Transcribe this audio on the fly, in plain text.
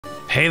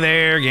Hey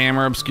there,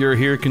 Gamer Obscure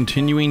here,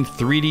 continuing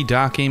 3D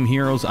Dot Game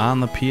Heroes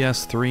on the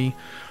PS3.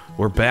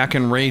 We're back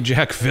in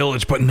Rayjack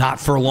Village, but not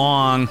for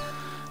long.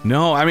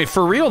 No, I mean,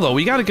 for real though,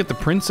 we gotta get the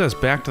princess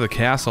back to the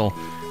castle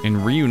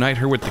and reunite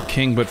her with the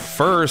king. But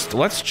first,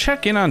 let's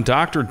check in on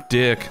Dr.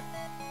 Dick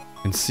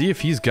and see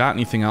if he's got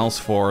anything else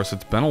for us.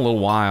 It's been a little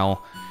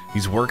while.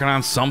 He's working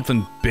on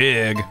something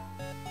big.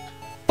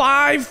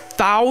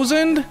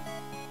 5,000?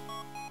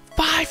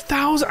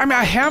 5,000? I mean,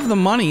 I have the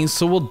money,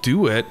 so we'll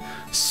do it.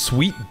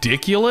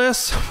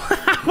 Sweet-diculous?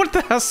 What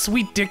the hell,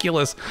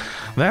 sweet-diculous?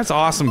 That's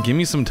awesome. Give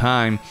me some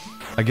time.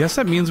 I guess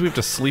that means we have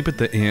to sleep at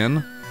the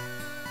inn.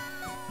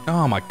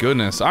 Oh my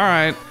goodness. All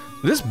right.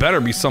 This better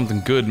be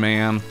something good,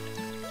 man.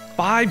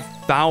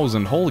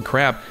 5,000. Holy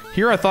crap.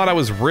 Here I thought I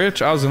was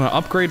rich. I was going to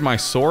upgrade my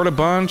sword a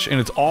bunch,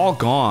 and it's all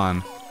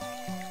gone.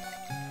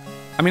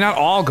 I mean, not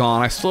all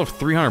gone. I still have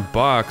 300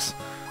 bucks.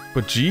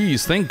 But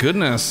geez, thank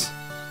goodness.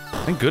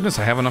 Thank goodness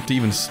I have enough to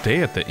even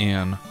stay at the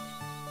inn.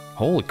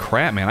 Holy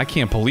crap, man. I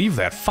can't believe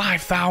that.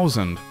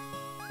 5,000.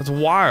 That's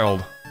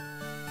wild.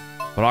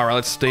 But alright,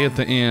 let's stay at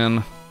the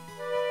inn.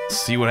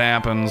 See what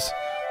happens.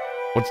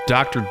 What's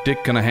Dr.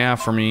 Dick gonna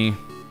have for me?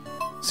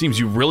 Seems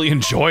you really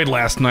enjoyed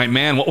last night,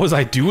 man. What was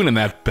I doing in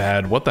that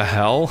bed? What the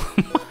hell?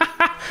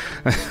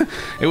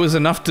 It was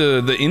enough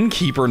to... the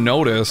innkeeper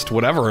noticed,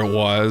 whatever it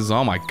was.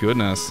 Oh my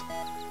goodness.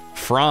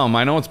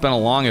 I know it's been a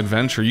long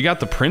adventure. You got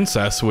the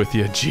princess with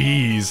you.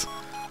 Jeez.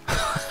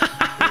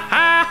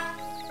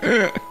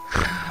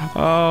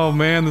 Oh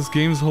man, this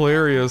game's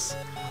hilarious.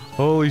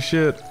 Holy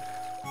shit.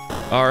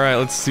 Alright,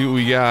 let's see what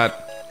we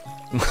got.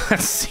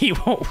 Let's see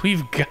what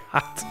we've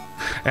got.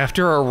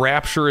 After our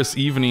rapturous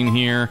evening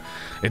here,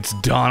 it's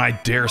done. I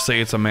dare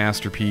say it's a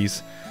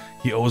masterpiece.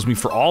 He owes me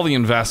for all the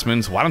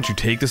investments. Why don't you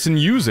take this and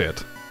use it?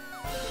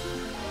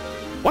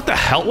 What the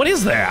hell? What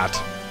is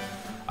that?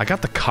 I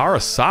got the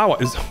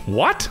Karasawa.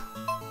 What?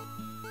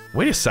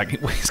 Wait a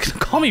second. Wait, he's gonna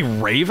call me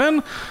Raven?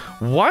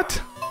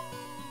 What?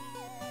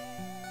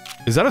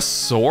 Is that a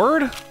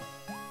sword?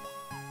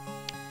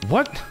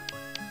 What?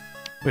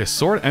 Wait, a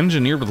sword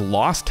engineered with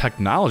lost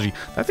technology.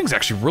 That thing's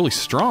actually really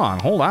strong.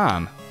 Hold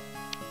on.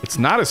 It's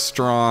not as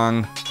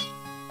strong.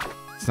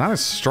 It's not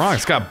as strong.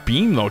 It's got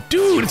beam though.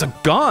 Dude, it's a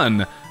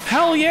gun.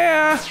 Hell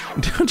yeah.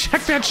 Dude,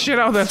 check that shit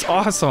out. That's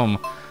awesome.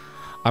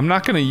 I'm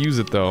not gonna use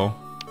it though.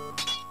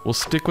 We'll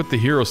stick with the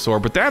hero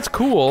sword, but that's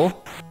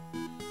cool.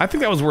 I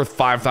think that was worth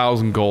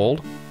 5,000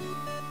 gold.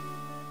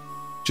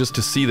 Just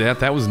to see that.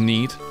 That was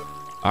neat.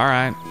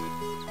 Alright.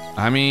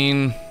 I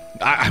mean...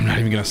 I'm not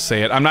even gonna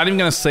say it. I'm not even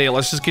gonna say it.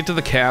 Let's just get to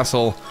the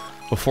castle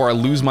before I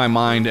lose my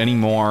mind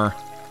anymore.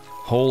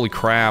 Holy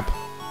crap.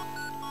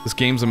 This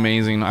game's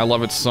amazing. I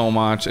love it so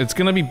much. It's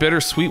gonna be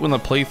bittersweet when the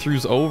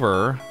playthrough's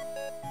over.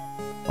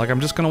 Like,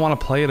 I'm just gonna want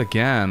to play it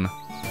again.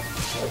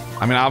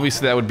 I mean,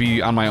 obviously that would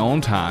be on my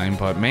own time,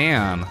 but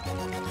man...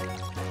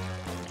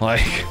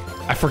 like,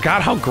 I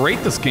forgot how great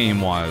this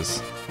game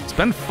was. It's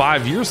been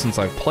 5 years since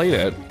I've played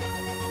it.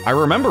 I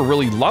remember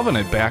really loving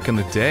it back in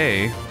the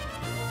day.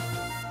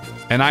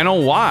 And I know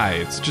why.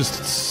 It's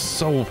just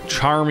so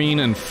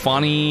charming and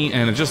funny,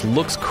 and it just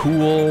looks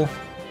cool.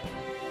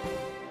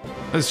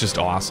 It's just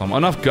awesome.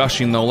 Enough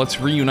gushing, though. Let's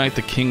reunite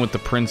the king with the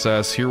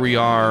princess. Here we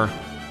are.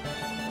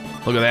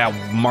 Look at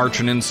that,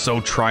 marching in so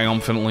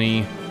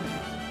triumphantly.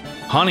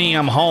 Honey,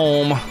 I'm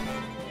home.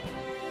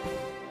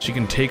 She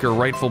can take her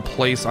rightful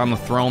place on the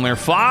throne there.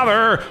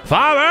 Father!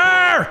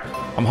 Father!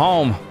 I'm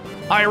home.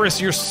 Iris,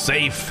 you're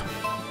safe.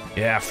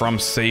 Yeah, From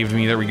saved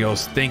me. There we go.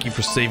 Thank you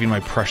for saving my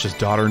precious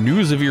daughter.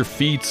 News of your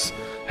feats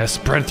has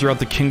spread throughout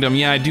the kingdom.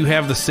 Yeah, I do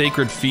have the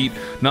sacred feat.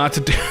 No, it's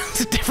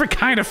a different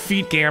kind of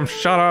feat, Gam.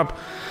 Shut up.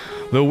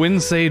 The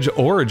Wind Sage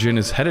Origin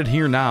is headed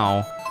here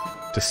now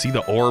to see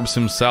the orbs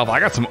himself. I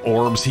got some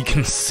orbs he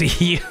can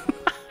see.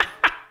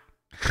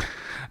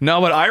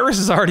 No, but Iris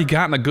has already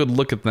gotten a good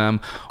look at them.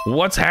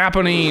 What's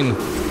happening?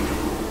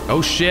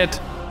 Oh shit.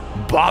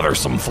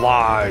 Bothersome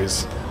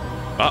flies.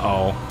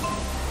 Uh-oh.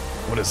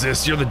 What is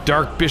this? You're the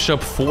Dark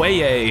Bishop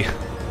Foyer.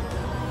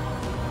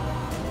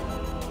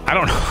 I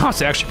don't know how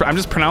it's actually... I'm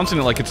just pronouncing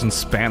it like it's in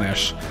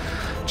Spanish.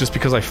 Just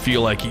because I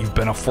feel like you've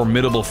been a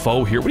formidable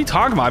foe here. What are you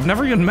talking about? I've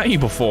never even met you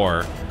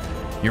before.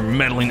 Your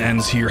meddling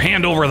ends here.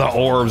 Hand over the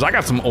orbs. I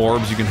got some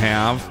orbs you can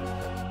have.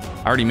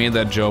 I already made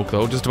that joke,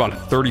 though, just about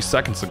 30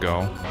 seconds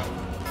ago.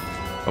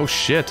 Oh,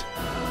 shit.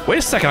 Wait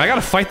a second, I gotta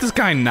fight this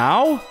guy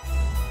now?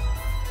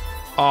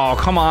 Oh,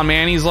 come on,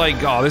 man. He's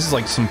like... oh, this is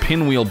like some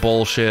pinwheel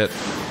bullshit.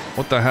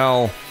 What the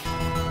hell?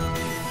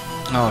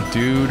 Oh,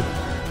 dude.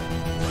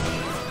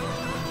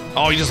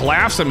 Oh, he just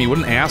laughs at me. What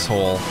an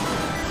asshole.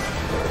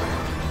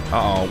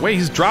 Uh-oh. Wait,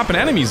 he's dropping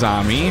enemies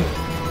on me.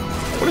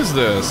 What is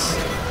this?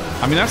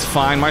 I mean, that's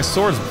fine. My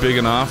sword's big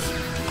enough.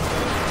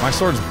 My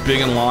sword's big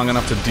and long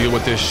enough to deal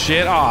with this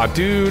shit. Aw,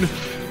 dude.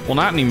 Well,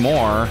 not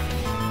anymore.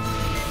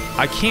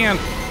 I can't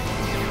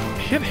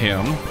hit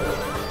him.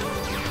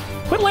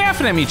 Quit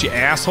laughing at me, you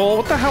asshole.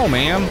 What the hell,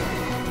 man?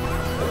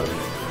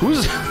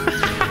 Who's...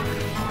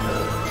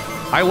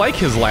 I like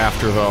his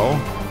laughter, though.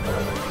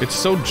 It's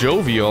so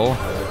jovial,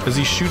 as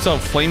he shoots out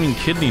flaming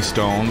kidney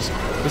stones.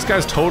 This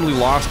guy's totally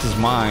lost his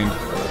mind.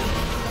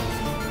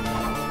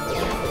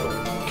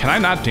 Can I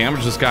not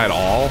damage this guy at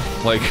all?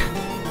 Like,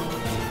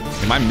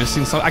 am I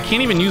missing something? I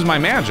can't even use my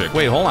magic.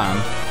 Wait, hold on.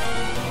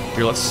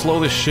 Here, let's slow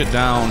this shit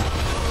down.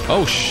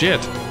 Oh,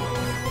 shit.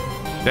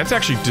 That's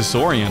actually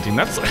disorienting.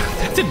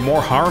 That did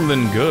more harm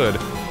than good.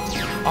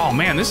 Oh,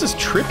 man, this is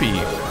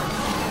trippy.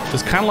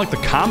 It's kind of like the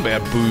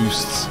combat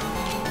boosts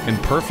in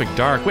Perfect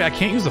Dark. Wait, I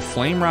can't use the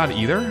flame rod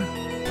either?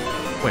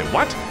 Wait,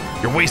 what?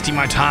 You're wasting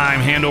my time.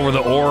 Hand over the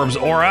orbs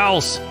or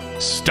else.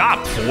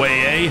 Stop,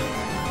 Fweye.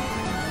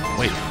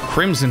 Wait,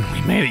 Crimson,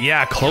 we made it.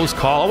 Yeah, close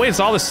call. Oh, wait, it's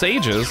all the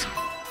sages.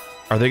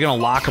 Are they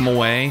gonna lock him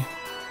away?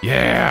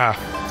 Yeah.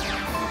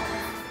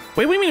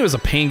 Wait, what do you mean it was a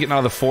pain getting out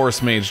of the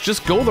Forest Mage?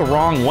 Just go the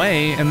wrong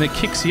way and it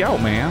kicks you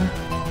out, man.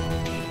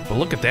 But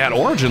look at that.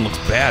 Origin looks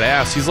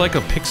badass. He's like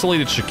a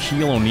pixelated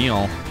Shaquille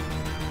O'Neal.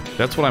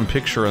 That's what I'm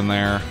picturing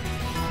there.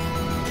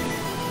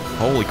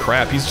 Holy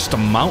crap, he's just a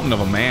mountain of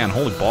a man.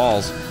 Holy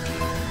balls.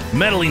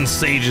 Meddling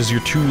sages,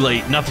 you're too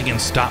late. Nothing can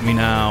stop me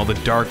now. The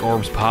Dark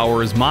Orb's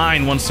power is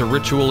mine once the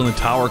ritual in the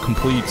tower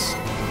completes.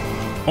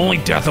 Only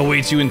death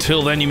awaits you.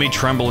 Until then, you may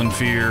tremble in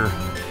fear.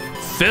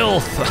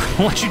 Filth!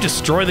 I'll let you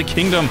destroy the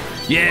kingdom.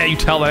 Yeah, you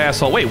tell that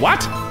asshole. Wait,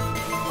 what?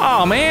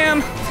 Oh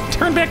man,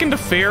 turn back into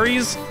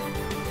fairies?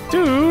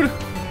 Dude.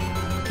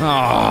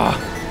 Ah.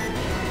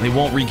 They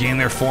won't regain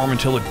their form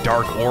until the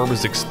Dark Orb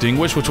is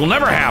extinguished, which will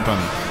never happen.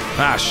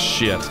 Ah,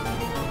 shit.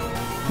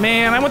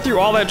 Man, I went through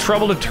all that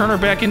trouble to turn her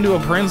back into a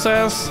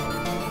princess,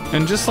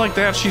 and just like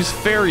that, she's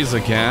fairies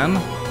again.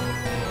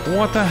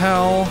 What the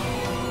hell?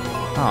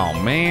 Oh,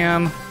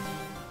 man.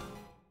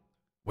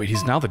 Wait,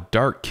 he's now the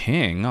Dark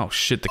King. Oh,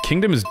 shit, the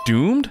kingdom is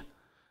doomed?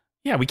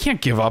 Yeah, we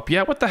can't give up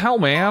yet. What the hell,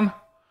 man?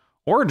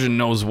 Origin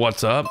knows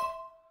what's up.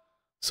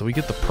 So we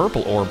get the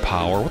purple orb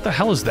power. What the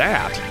hell is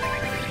that?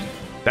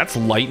 That's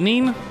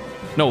lightning?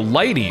 No,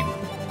 lighting.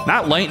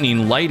 Not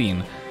lightning,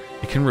 lighting.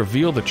 It can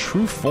reveal the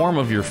true form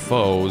of your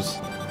foes.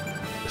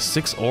 The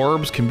 6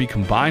 orbs can be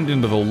combined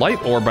into the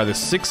light orb by the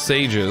 6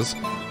 sages.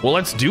 Well,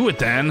 let's do it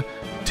then.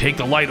 Take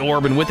the light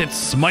orb and with it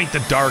smite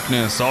the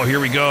darkness. Oh, here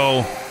we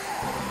go.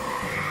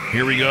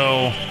 Here we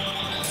go.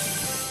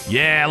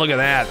 Yeah, look at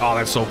that. Oh,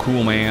 that's so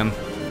cool, man.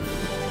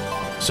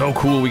 So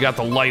cool, we got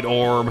the light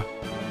orb.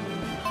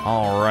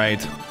 All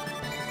right.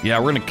 Yeah,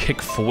 we're gonna kick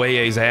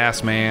Fweye's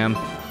ass, man.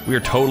 We are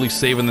totally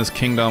saving this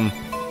kingdom.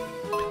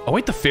 Oh,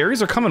 wait, the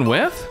fairies are coming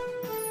with?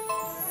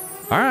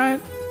 All right.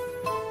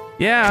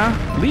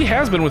 Yeah, Lee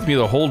has been with me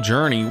the whole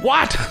journey.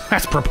 What?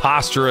 That's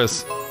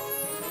preposterous.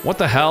 What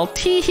the hell?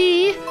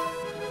 Tee-hee.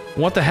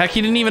 What the heck?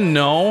 He didn't even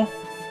know?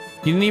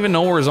 He didn't even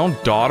know where his own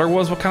daughter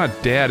was? What kind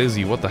of dad is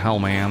he? What the hell,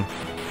 man?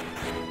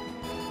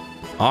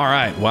 All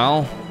right,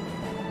 well,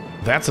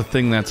 that's a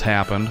thing that's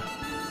happened.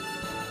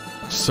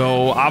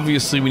 So,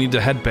 obviously, we need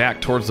to head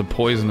back towards the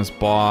poisonous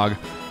bog.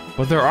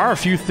 But there are a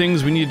few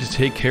things we need to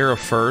take care of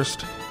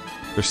first.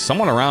 There's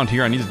someone around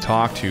here I need to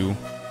talk to.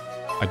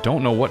 I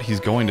don't know what he's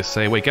going to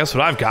say. Wait, guess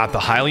what I've got? The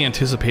highly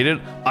anticipated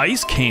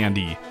ice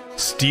candy.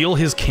 Steal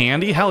his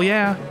candy? Hell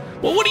yeah.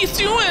 Well, what are you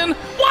doing?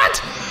 What?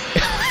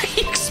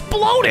 He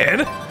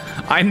exploded?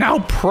 I now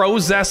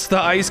possess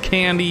the ice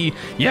candy.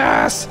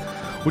 Yes!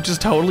 Which is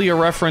totally a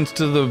reference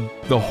to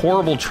the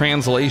horrible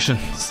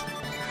translations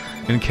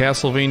in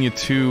Castlevania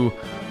 2,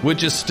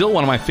 which is still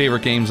one of my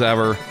favorite games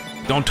ever.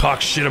 Don't talk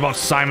shit about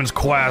Simon's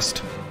Quest.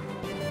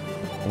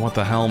 What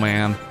the hell,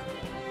 man?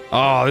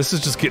 Oh, this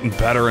is just getting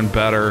better and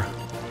better.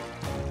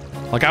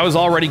 Like, I was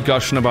already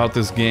gushing about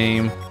this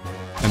game,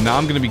 and now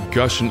I'm gonna be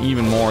gushing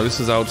even more. This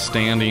is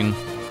outstanding.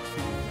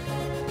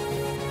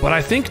 But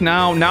I think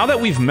now that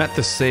we've met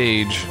the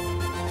sage...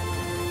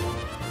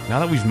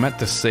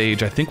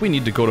 I think we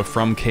need to go to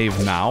From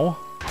Cave now.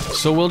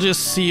 So we'll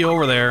just see you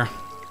over there.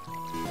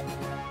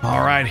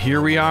 Alright,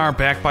 here we are,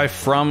 back by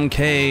From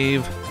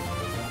Cave.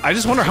 I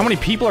just wonder how many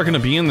people are gonna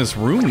be in this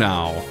room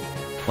now.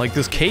 Like,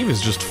 this cave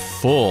is just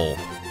full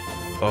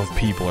of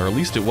people, or at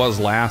least it was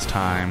last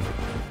time.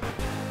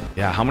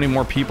 Yeah, how many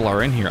more people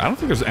are in here? I don't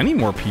think there's any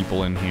more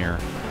people in here.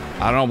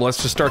 I don't know, but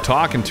let's just start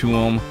talking to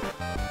them.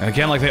 And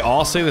again, like, they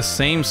all say the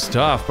same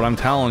stuff, but I'm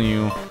telling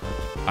you,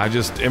 I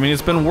mean,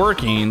 it's been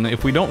working.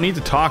 If we don't need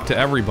to talk to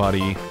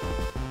everybody,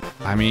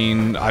 I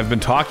mean, I've been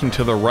talking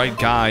to the right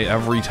guy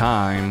every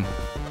time.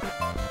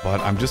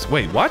 But I'm just,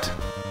 wait, what?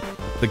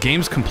 The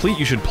game's complete,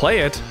 you should play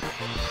it.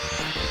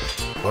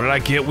 What did I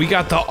get? We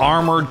got the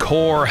armored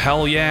core,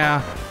 hell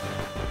yeah.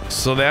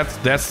 So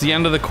that's the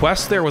end of the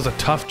quest there. It was a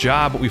tough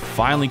job, but we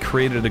finally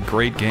created a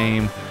great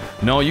game.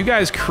 No, you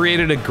guys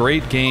created a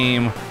great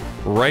game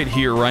right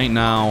here, right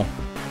now.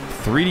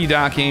 3D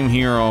Dot Game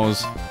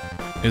Heroes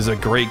is a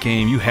great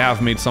game. You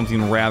have made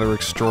something rather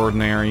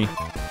extraordinary.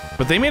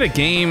 But they made a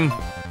game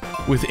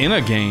within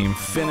a game.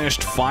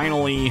 Finished,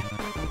 finally.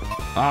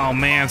 Oh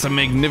man, it's a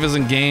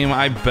magnificent game.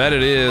 I bet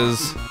it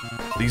is.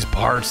 These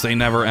parts, they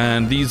never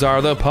end. These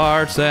are the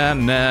parts that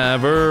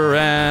never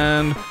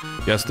end.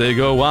 Yes, they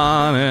go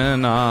on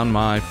and on,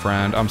 my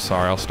friend. I'm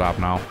sorry, I'll stop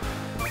now.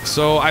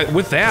 So,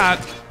 with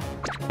that,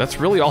 that's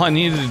really all I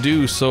needed to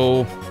do,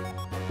 so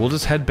we'll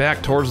just head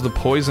back towards the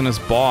poisonous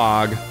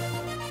bog.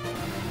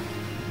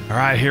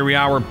 Alright, here we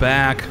are, we're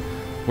back.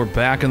 We're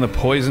back in the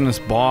poisonous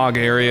bog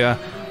area.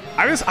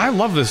 I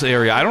love this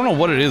area. I don't know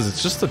what it is,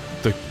 it's just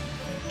the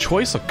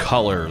choice of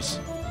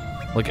colors.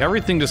 Like,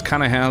 everything just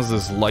kind of has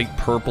this light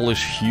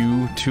purplish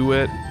hue to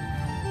it.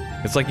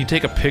 It's like you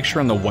take a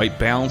picture and the white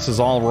balance is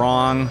all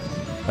wrong.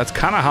 That's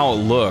kind of how it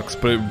looks,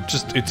 but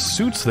it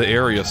suits the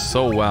area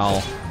so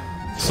well.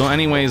 So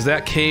anyways,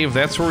 that cave,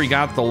 that's where we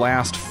got the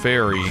last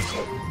fairy.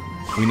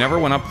 We never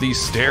went up these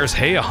stairs.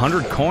 Hey,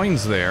 100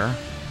 coins there.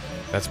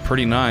 That's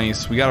pretty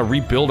nice. We gotta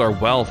rebuild our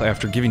wealth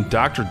after giving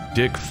Dr.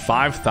 Dick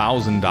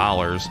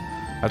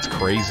 $5,000. That's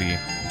crazy.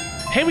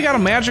 Hey, we got a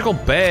magical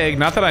bag.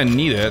 Not that I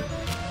need it,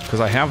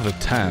 because I have the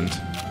tent.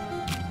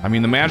 I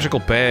mean, the magical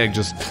bag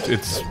just,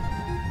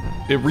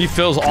 it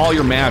refills all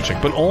your magic,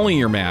 but only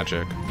your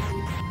magic.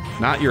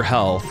 Not your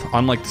health,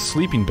 unlike the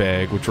sleeping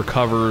bag, which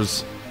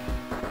recovers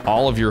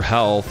all of your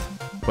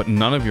health, but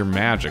none of your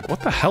magic. What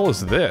the hell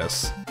is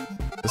this?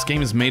 This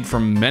game is made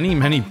from many,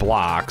 many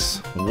blocks.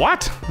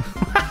 What?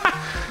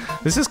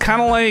 This is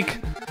kind of like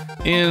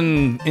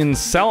in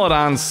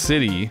Celadon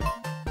City.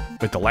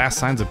 Wait, the last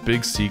sign's a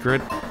big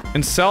secret?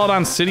 In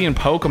Celadon City in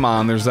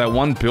Pokemon, there's that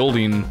one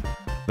building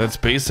that's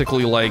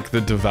basically like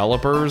the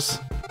developers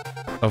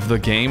of the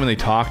game, and they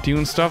talk to you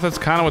and stuff. That's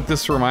kind of what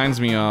this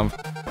reminds me of.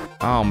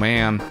 Oh,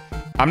 man.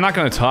 I'm not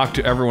going to talk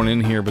to everyone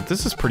in here, but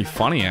this is pretty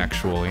funny,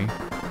 actually.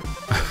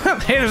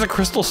 Hey, there's a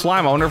crystal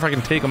slime. I wonder if I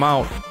can take him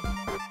out.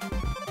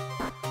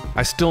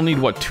 I still need,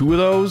 what, 2 of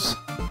those?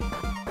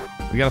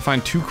 We gotta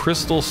find 2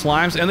 crystal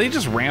slimes, and they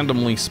just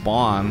randomly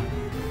spawn.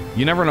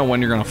 You never know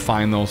when you're gonna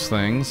find those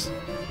things.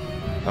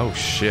 Oh,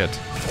 shit.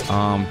 Dude,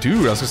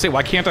 I was gonna say,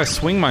 why can't I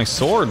swing my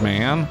sword,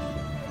 man?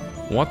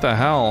 What the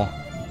hell?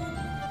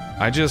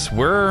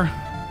 Where...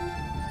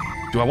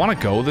 Do I want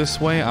to go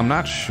this way? I'm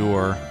not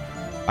sure.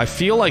 I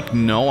feel like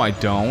no, I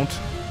don't.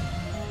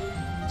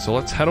 So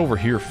let's head over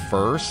here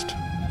first.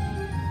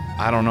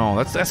 I don't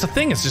know. That's the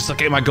thing. It's just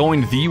like, am I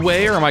going the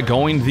way or am I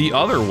going the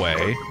other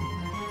way?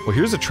 Well,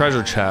 here's a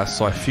treasure chest,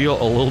 so I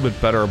feel a little bit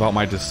better about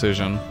my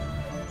decision.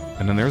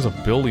 And then there's a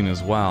building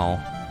as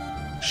well.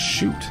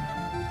 Shoot.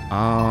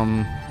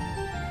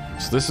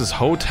 So this is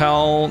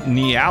Hotel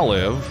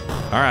Nialiv.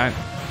 Alright.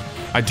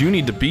 I do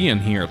need to be in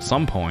here at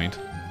some point.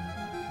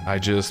 I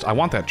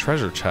want that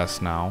treasure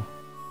chest now.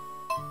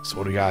 So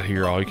what do we got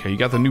here? Okay, you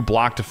got the new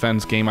block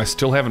defense game. I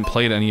still haven't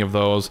played any of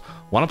those.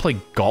 Want to play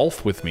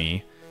golf with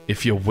me?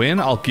 If you win,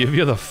 I'll give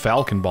you the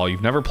Falcon Ball.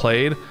 You've never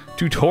played?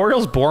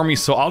 Tutorials bore me,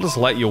 so I'll just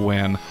let you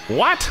win.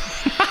 What?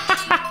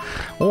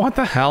 What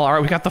the hell?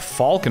 Alright, we got the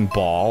Falcon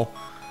Ball.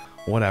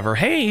 Whatever.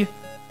 Hey!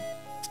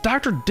 It's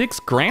Dr. Dick's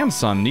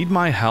grandson. Need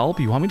my help?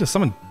 You want me to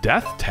summon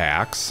Death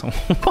Tax?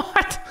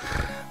 What?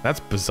 That's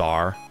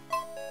bizarre.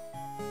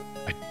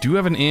 I do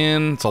have an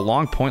inn. It's a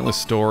long, pointless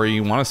story.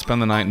 You want to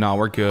spend the night? No,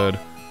 we're good.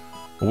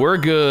 We're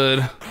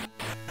good.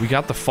 We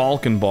got the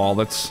Falcon Ball.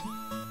 That's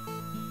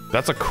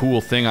a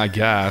cool thing, I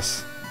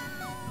guess.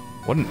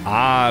 What an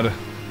odd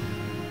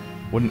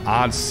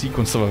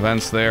sequence of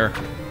events there.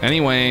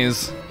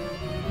 Anyways,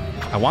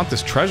 I want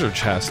this treasure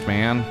chest,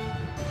 man.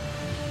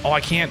 Oh,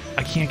 I can't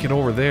get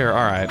over there.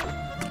 All right.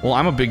 Well,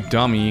 I'm a big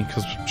dummy,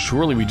 because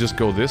surely we just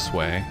go this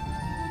way.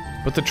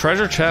 But the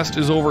treasure chest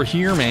is over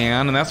here,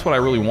 man, and that's what I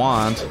really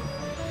want.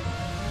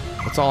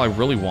 That's all I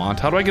really want.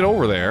 How do I get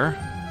over there?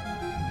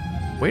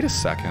 Wait a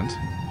second.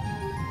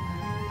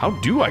 How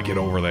do I get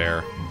over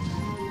there?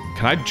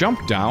 Can I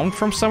jump down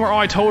from somewhere? Oh,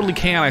 I totally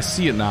can. I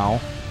see it now.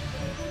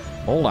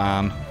 Hold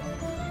on.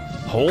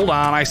 Hold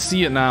on, I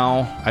see it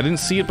now. I didn't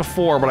see it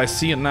before, but I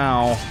see it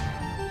now.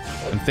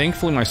 And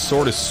thankfully my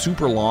sword is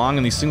super long,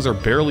 and these things are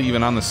barely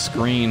even on the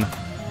screen.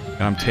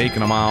 And I'm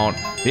taking them out.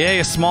 Yay,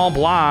 a small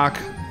block.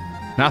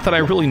 Not that I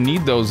really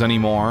need those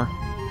anymore.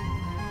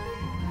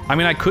 I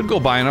mean, I could go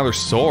buy another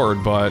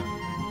sword, but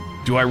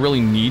do I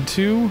really need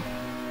to?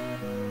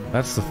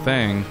 That's the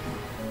thing.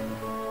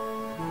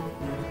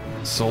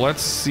 So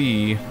let's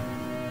see.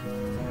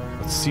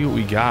 Let's see what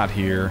we got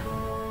here.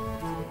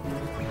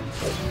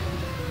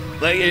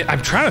 Like,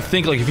 I'm trying to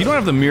think, like, if you don't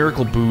have the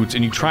miracle boots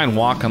and you try and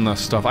walk on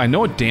this stuff, I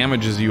know it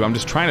damages you. I'm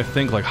just trying to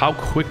think, like, how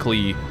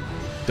quickly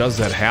does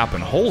that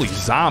happen? Holy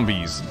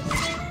zombies.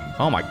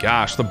 Oh my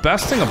gosh. The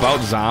best thing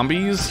about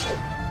zombies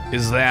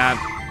is that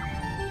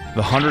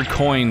the 100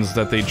 coins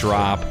that they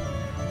drop,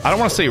 I don't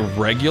want to say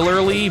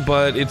regularly,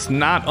 but it's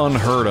not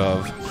unheard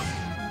of.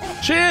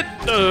 Shit,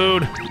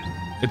 dude!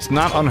 It's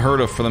not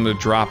unheard of for them to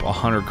drop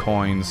 100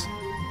 coins.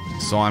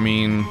 So, I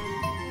mean,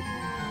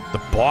 the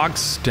bog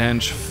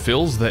stench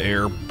fills the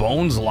air,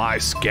 bones lie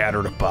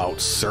scattered about.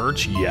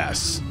 Search,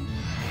 yes.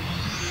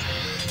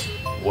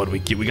 What do we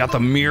get? We got the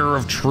Mirror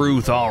of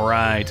Truth,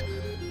 alright.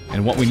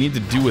 And what we need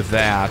to do with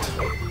that...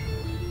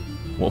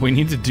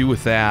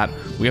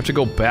 we have to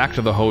go back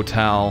to the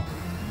hotel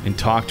and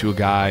talk to a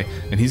guy,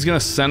 and he's gonna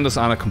send us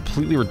on a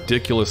completely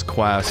ridiculous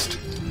quest.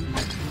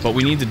 But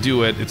we need to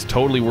do it. It's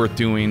totally worth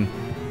doing.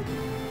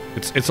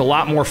 It's a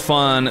lot more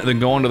fun than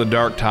going to the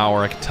Dark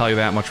Tower, I can tell you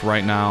that much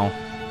right now.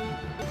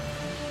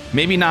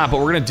 Maybe not, but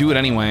we're gonna do it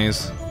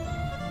anyways.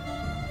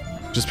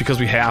 Just because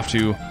we have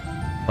to.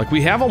 Like,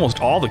 we have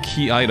almost all the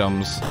key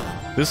items.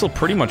 This will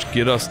pretty much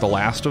get us the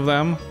last of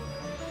them.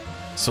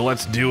 So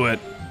let's do it.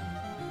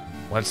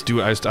 Let's do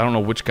it. I don't know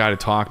which guy to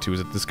talk to. Is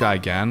it this guy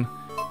again?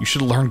 You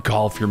should learn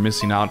golf. You're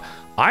missing out.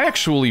 I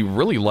actually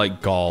really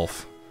like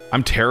golf.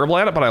 I'm terrible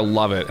at it, but I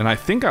love it. And I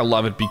think I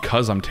love it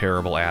because I'm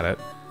terrible at it.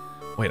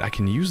 Wait, I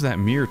can use that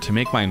mirror to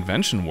make my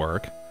invention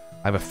work.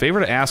 I have a favor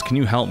to ask. Can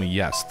you help me?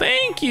 Yes.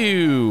 Thank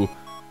you!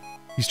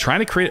 He's trying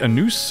to create a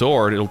new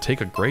sword. It'll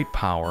take a great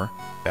power.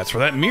 That's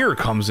where that mirror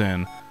comes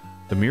in.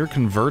 The mirror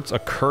converts a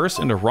curse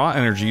into raw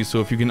energy, so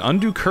if you can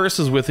undo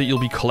curses with it, you'll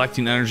be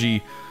collecting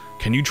energy.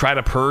 Can you try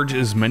to purge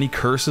as many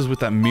curses with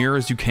that mirror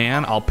as you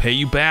can? I'll pay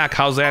you back.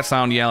 How's that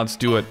sound? Yeah, let's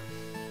do it.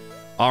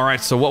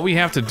 Alright, so what we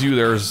have to do,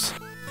 there's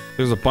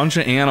a bunch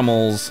of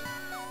animals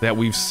that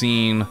we've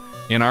seen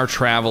in our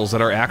travels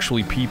that are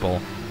actually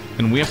people,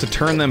 and we have to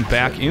turn them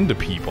back into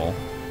people.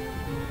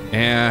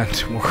 And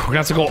we're gonna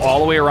have to go all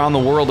the way around the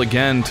world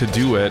again to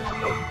do it,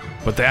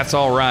 but that's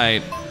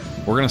alright.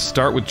 We're gonna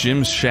start with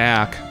Jim's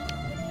shack,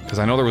 because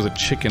I know there was a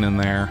chicken in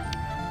there.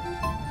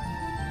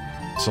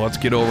 So let's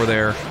get over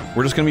there.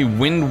 We're just gonna be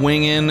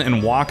wind-winging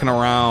and walking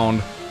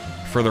around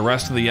for the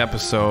rest of the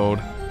episode.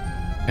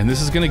 And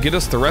this is gonna get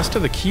us the rest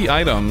of the key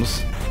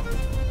items.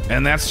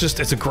 And that's just,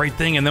 it's a great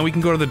thing. And then we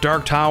can go to the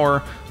Dark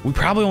Tower. We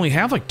probably only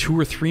have like 2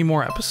 or 3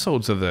 more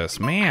episodes of this.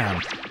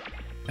 Man.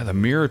 Yeah, the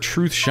Mirror of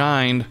Truth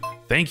shined.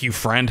 Thank you,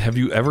 friend. Have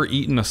you ever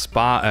eaten a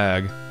spa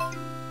egg?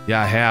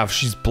 Yeah, I have.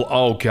 She's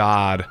oh,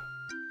 God.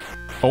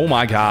 Oh,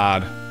 my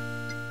God.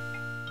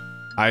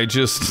 I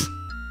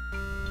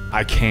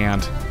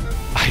can't.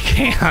 I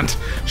can't.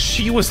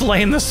 She was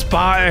laying the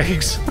spa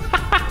eggs.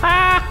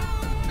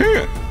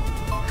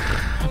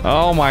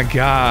 Oh my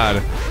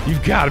god.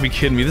 You've got to be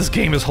kidding me. This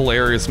game is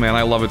hilarious, man.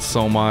 I love it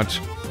so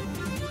much.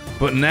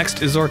 But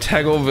next is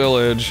Ortego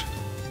Village.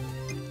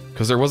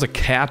 Because there was a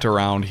cat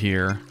around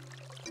here.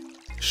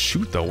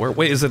 Shoot, though. Where?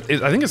 Wait, is it?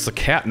 I think it's the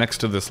cat next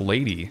to this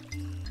lady.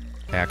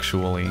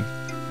 Actually.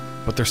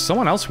 But there's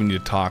someone else we need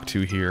to talk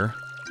to here.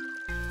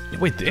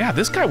 Wait, yeah,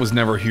 this guy was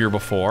never here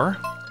before.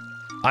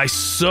 I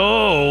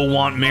so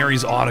want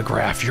Mary's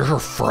autograph. You're her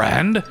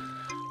friend?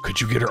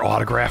 Could you get her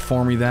autograph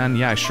for me then?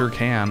 Yeah, I sure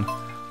can.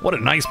 What a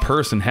nice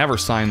person. Have her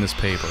sign this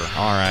paper.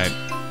 Alright.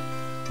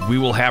 We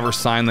will have her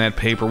sign that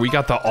paper. We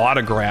got the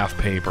autograph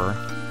paper.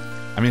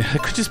 I mean,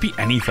 it could just be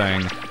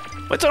anything.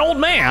 It's an old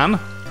man.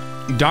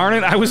 Darn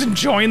it, I was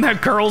enjoying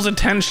that girl's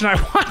attention. I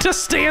want to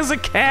stay as a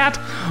cat.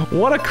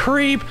 What a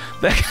creep.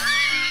 That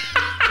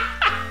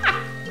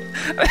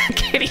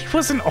kitty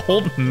was an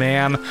old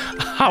man.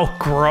 How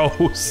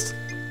gross.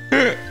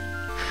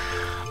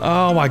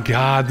 Oh my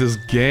god, this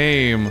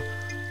game.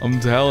 I'm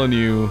telling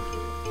you.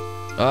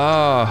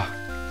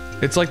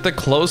 It's like the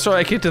closer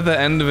I get to the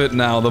end of it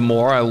now, the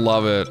more I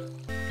love it.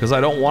 Because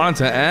I don't want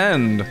it to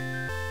end.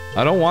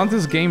 I don't want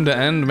this game to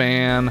end,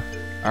 man.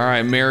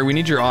 Alright, Mary, we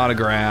need your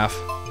autograph.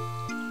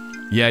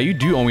 Yeah, you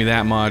do owe me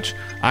that much.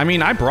 I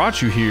mean, I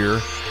brought you here.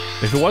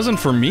 If it wasn't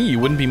for me, you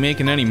wouldn't be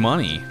making any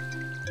money.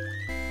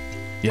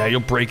 Yeah, you'll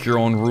break your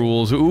own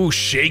rules. Ooh,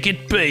 shake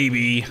it,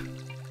 baby.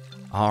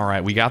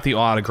 Alright, we got the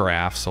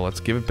autograph, so let's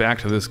give it back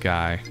to this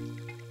guy.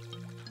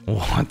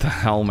 What the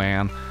hell,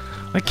 man?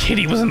 My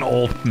kitty was an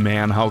old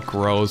man. How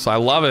gross. I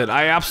love it.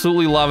 I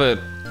absolutely love it.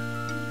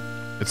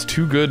 It's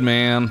too good,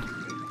 man.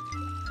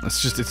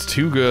 It's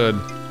too good.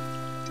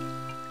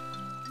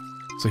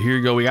 So here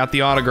you go. We got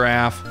the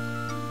autograph.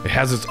 It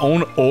has its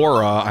own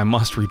aura. I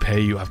must repay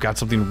you. I've got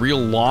something real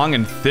long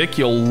and thick.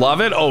 You'll love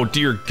it. Oh,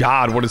 dear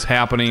God. What is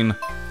happening?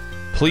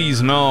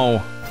 Please,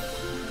 no.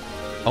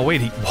 Oh,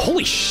 wait.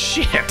 Holy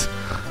shit.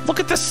 Look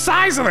at the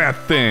size of that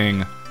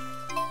thing.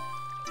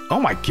 Oh,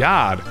 my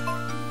God.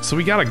 So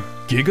we got a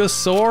Giga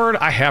Sword?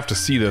 I have to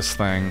see this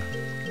thing.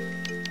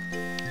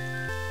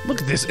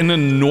 Look at this, an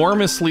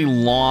enormously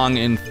long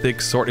and thick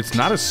sword. It's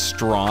not as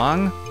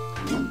strong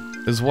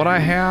as what I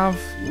have.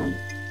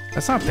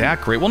 That's not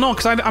that great. Well, no,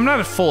 because I'm not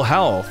at full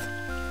health.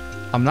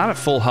 I'm not at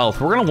full health.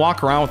 We're gonna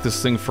walk around with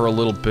this thing for a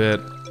little bit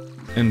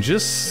and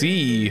just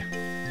see.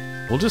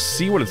 We'll just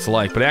see what it's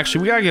like. But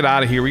actually, we gotta get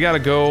out of here. We gotta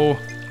go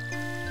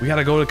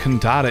to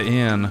Condata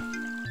Inn.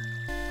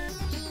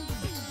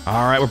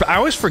 Alright, I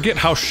always forget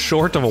how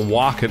short of a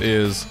walk it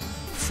is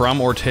from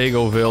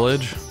Ortego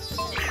Village.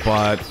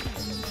 But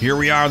here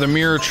we are, the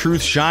Mirror of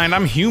Truth shined.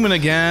 I'm human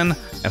again,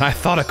 and I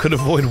thought I could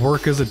avoid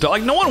work as a dog.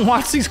 Like, no one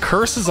wants these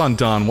curses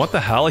undone. What the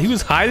hell? He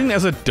was hiding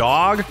as a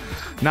dog?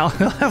 Now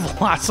he'll have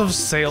lots of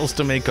sales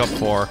to make up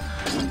for.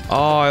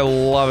 Oh, I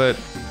love it.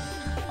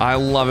 I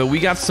love it. We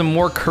got some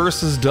more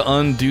curses to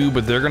undo,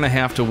 but they're gonna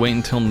have to wait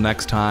until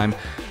next time.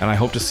 And I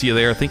hope to see you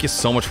there. Thank you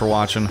so much for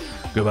watching.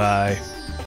 Goodbye.